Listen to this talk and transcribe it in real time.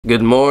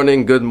Good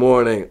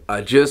morning. I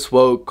just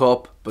woke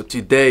up, but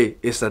today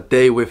is a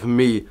day with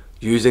me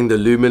using the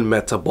Lumen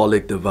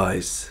metabolic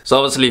device. So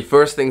obviously,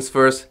 first things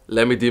first,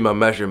 let me do my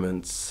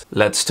measurements.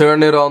 Let's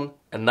turn it on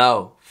and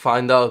now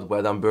find out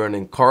whether I'm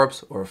burning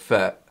carbs or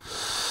fat.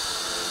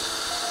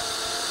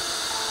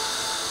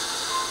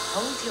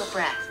 Hold your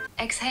breath.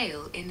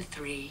 Exhale in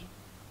 3,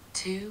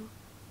 2,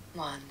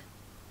 1.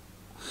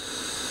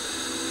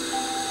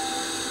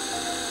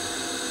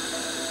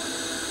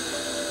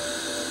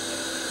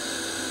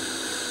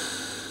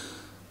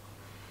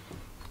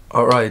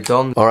 Alright,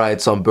 done.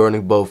 Alright, so I'm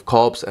burning both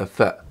carbs and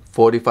fat.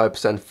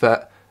 45%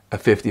 fat and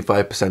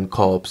 55%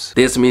 carbs.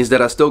 This means that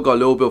I still got a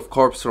little bit of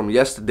carbs from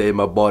yesterday in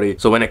my body.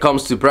 So when it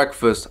comes to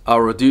breakfast,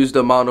 I'll reduce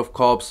the amount of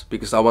carbs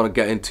because I want to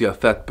get into a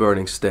fat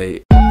burning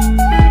state.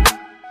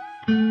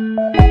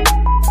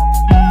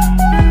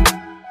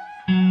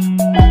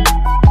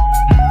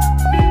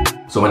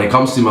 So when it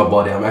comes to my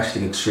body, I'm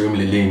actually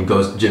extremely lean.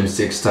 Go to the gym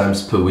 6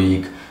 times per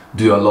week,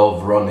 do a lot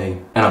of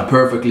running, and I'm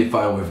perfectly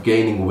fine with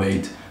gaining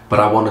weight, but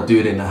I want to do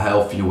it in a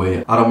healthy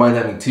way. I don't mind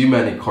having too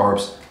many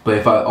carbs, but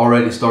if I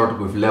already started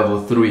with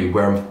level 3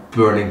 where I'm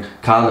burning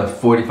kind of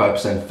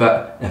 45%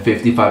 fat and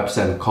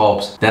 55%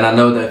 carbs, then I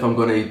know that if I'm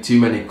gonna eat too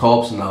many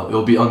carbs now,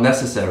 it'll be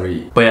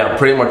unnecessary. But yeah, I'm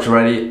pretty much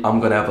ready. I'm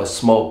gonna have a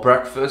small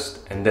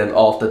breakfast and then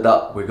after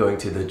that, we're going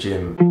to the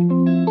gym.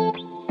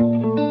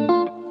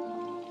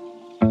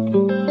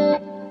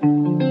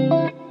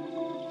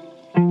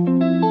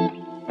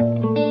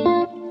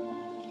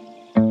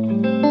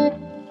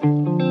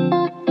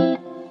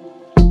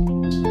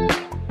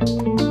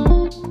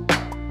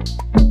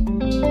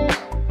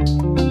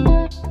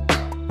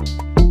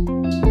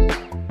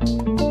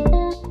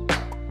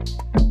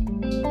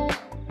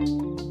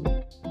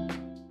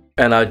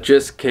 And I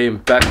just came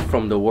back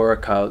from the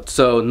workout.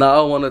 So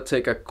now I want to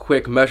take a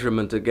quick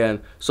measurement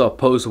again. So a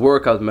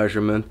post-workout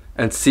measurement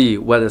and see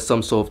whether there's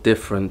some sort of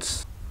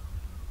difference.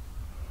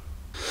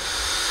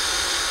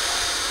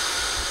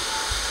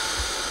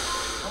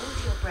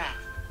 Hold your breath.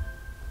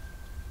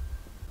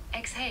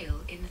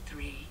 Exhale in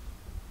 3,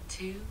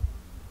 2,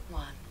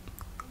 1.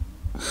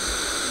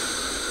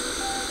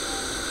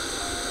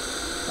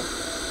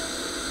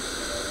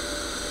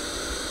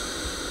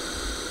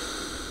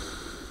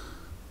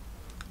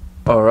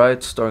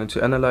 Alright, starting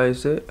to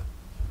analyze it.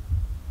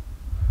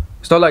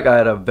 It's not like I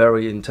had a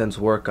very intense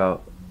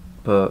workout,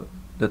 but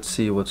let's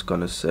see what's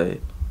gonna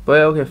say. But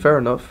yeah, okay, fair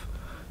enough.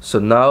 So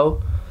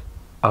now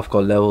I've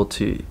got level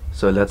 2,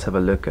 so let's have a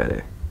look at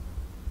it.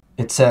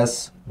 It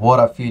says, what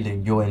are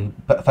feeling? You're in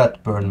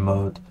fat burn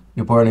mode.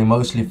 You're burning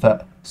mostly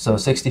fat, so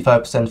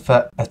 65%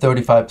 fat and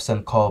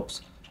 35%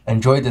 carbs.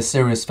 Enjoy the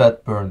serious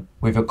fat burn.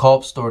 With your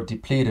carb store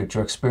depleted,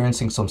 you're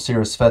experiencing some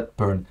serious fat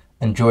burn.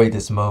 Enjoy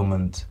this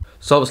moment.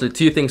 So obviously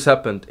 2 things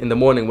happened. In the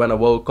morning when I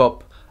woke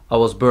up, I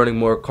was burning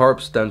more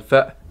carbs than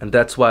fat, and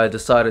that's why I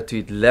decided to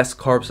eat less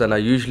carbs than I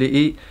usually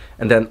eat.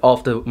 And then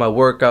after my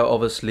workout,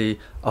 obviously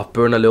I've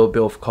burned a little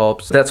bit of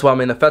carbs. That's why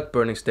I'm in a fat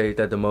burning state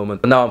at the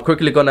moment. But now I'm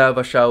quickly gonna have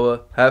a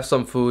shower, have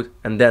some food,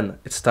 and then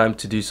it's time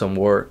to do some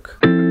work.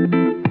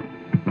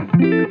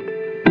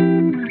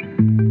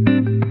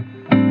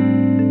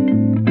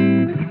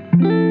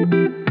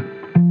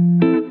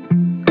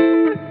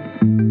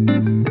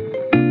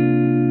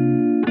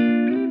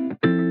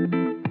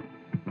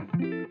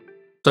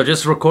 So I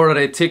just recorded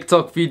a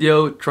TikTok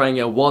video trying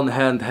a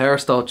one-hand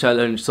hairstyle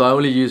challenge. So I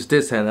only use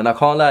this hand, and I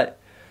can't lie,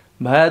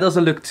 my hair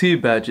doesn't look too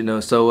bad, you know.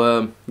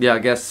 So yeah, I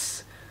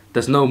guess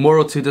there's no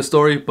moral to the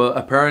story, but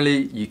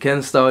apparently you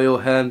can style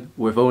your hand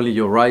with only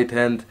your right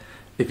hand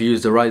if you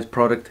use the right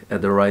product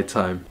at the right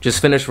time.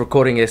 Just finished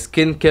recording a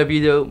skincare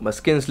video. My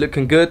skin's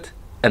looking good,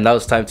 and now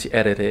it's time to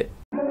edit it.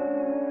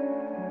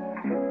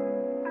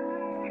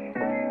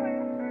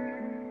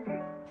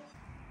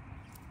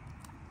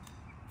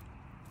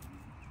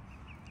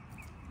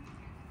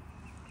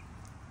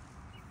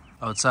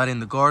 Outside in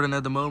the garden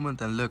at the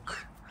moment, and look,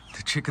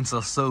 the chickens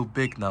are so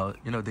big now,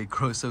 you know, they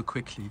grow so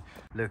quickly.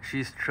 Look,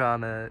 she's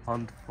trying to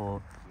hunt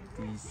for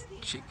these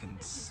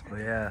chickens, but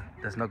yeah,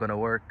 that's not gonna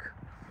work.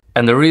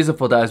 And the reason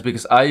for that is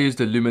because I use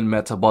the Lumen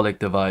metabolic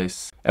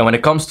device. And when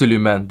it comes to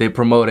Lumen, they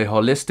promote a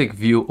holistic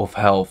view of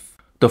health.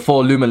 The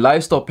 4 Lumen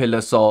lifestyle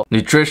pillars are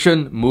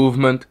nutrition,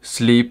 movement,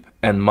 sleep,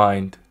 and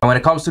mind. And when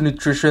it comes to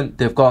nutrition,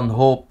 they've got a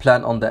whole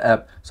plan on the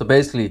app. So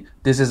basically,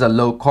 this is a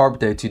low carb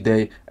day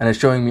today, and it's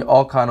showing me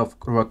all kind of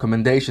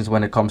recommendations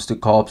when it comes to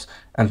carbs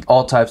and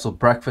all types of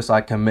breakfast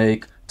I can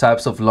make,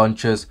 types of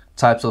lunches,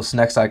 types of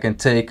snacks I can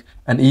take,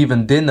 and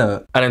even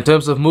dinner. And in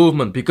terms of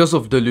movement, because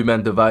of the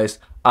Lumen device,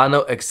 I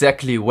know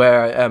exactly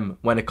where I am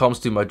when it comes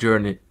to my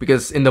journey,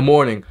 because in the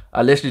morning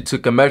I literally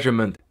took a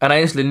measurement and I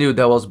instantly knew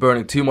that I was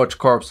burning too much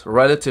carbs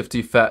relative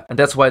to fat, and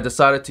that's why I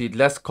decided to eat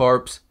less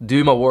carbs,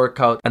 do my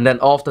workout, and then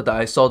after that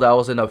I saw that I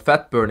was in a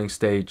fat burning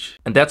stage.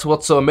 And that's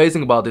what's so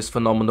amazing about this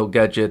phenomenal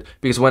gadget,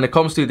 because when it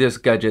comes to this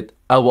gadget,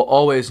 I will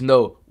always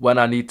know when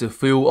I need to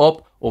fuel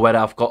up or whether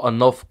I've got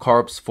enough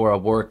carbs for a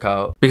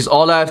workout. Because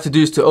all I have to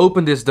do is to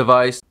open this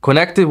device,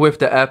 connect it with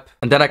the app,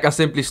 and then I can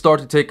simply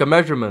start to take a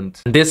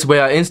measurement. And this way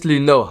I instantly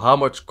know how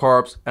much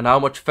carbs and how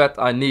much fat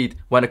I need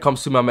when it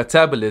comes to my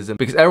metabolism,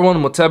 because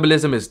everyone's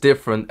metabolism is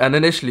different. And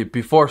initially,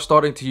 before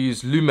starting to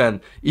use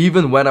Lumen,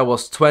 even when I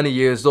was 20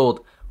 years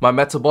old, my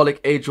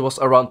metabolic age was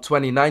around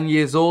 29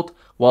 years old,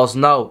 whilst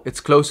now it's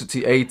closer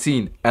to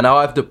 18, and now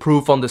I have the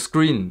proof on the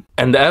screen.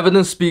 And the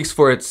evidence speaks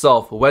for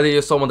itself. Whether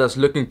you're someone that's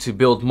looking to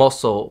build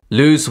muscle,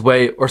 lose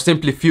weight, or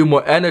simply feel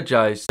more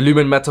energized, the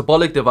Lumen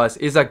metabolic device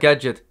is a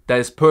gadget that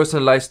is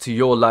personalized to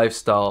your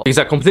lifestyle. Because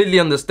I completely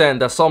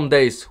understand that some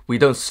days we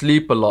don't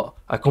sleep a lot.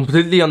 I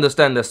completely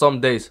understand that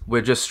some days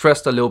we're just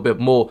stressed a little bit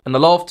more, and a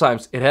lot of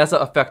times it has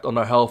an effect on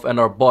our health and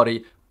our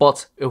body.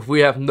 But if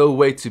we have no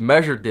way to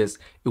measure this,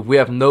 if we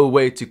have no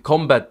way to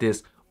combat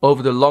this,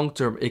 over the long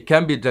term, it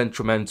can be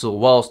detrimental.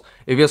 Whilst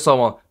if you're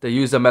someone that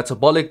uses a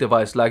metabolic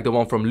device like the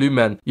one from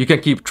Lumen, you can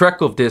keep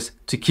track of this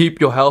to keep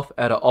your health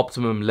at an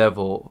optimum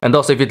level. And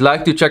thus, if you'd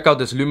like to check out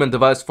this Lumen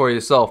device for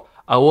yourself,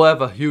 I will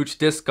have a huge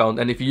discount,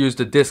 and if you use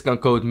the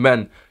discount code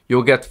MEN,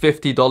 you'll get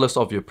 $50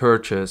 off your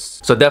purchase.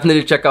 So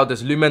definitely check out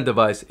this Lumen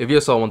device if you're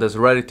someone that's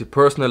ready to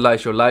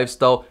personalize your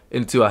lifestyle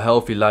into a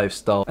healthy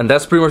lifestyle. And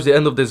that's pretty much the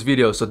end of this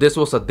video. So this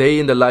was a day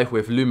in the life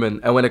with Lumen,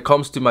 and when it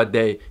comes to my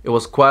day, it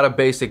was quite a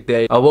basic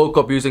day. I woke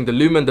up using the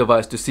Lumen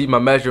device to see my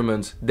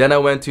measurements, then I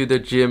went to the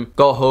gym,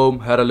 got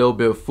home, had a little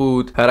bit of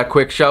food, had a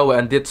quick shower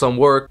and did some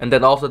work, and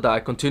then after that I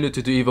continued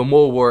to do even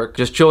more work,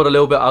 just chilled a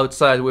little bit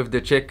outside with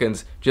the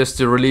chickens just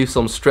to relieve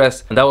some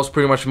stress. And that was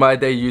pretty much my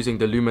day using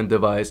the Lumen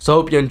device. So I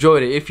hope you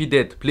enjoyed it. If you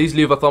did, please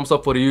leave a thumbs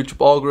up for the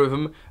YouTube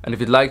algorithm, and if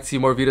you'd like to see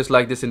more videos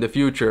like this in the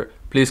future,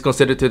 please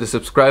consider to the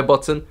subscribe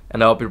button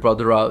and I'll help your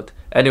brother out.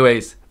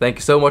 Anyways, thank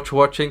you so much for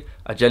watching.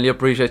 I genuinely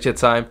appreciate your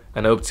time,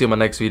 and I hope to see you in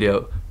my next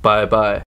video. Bye bye.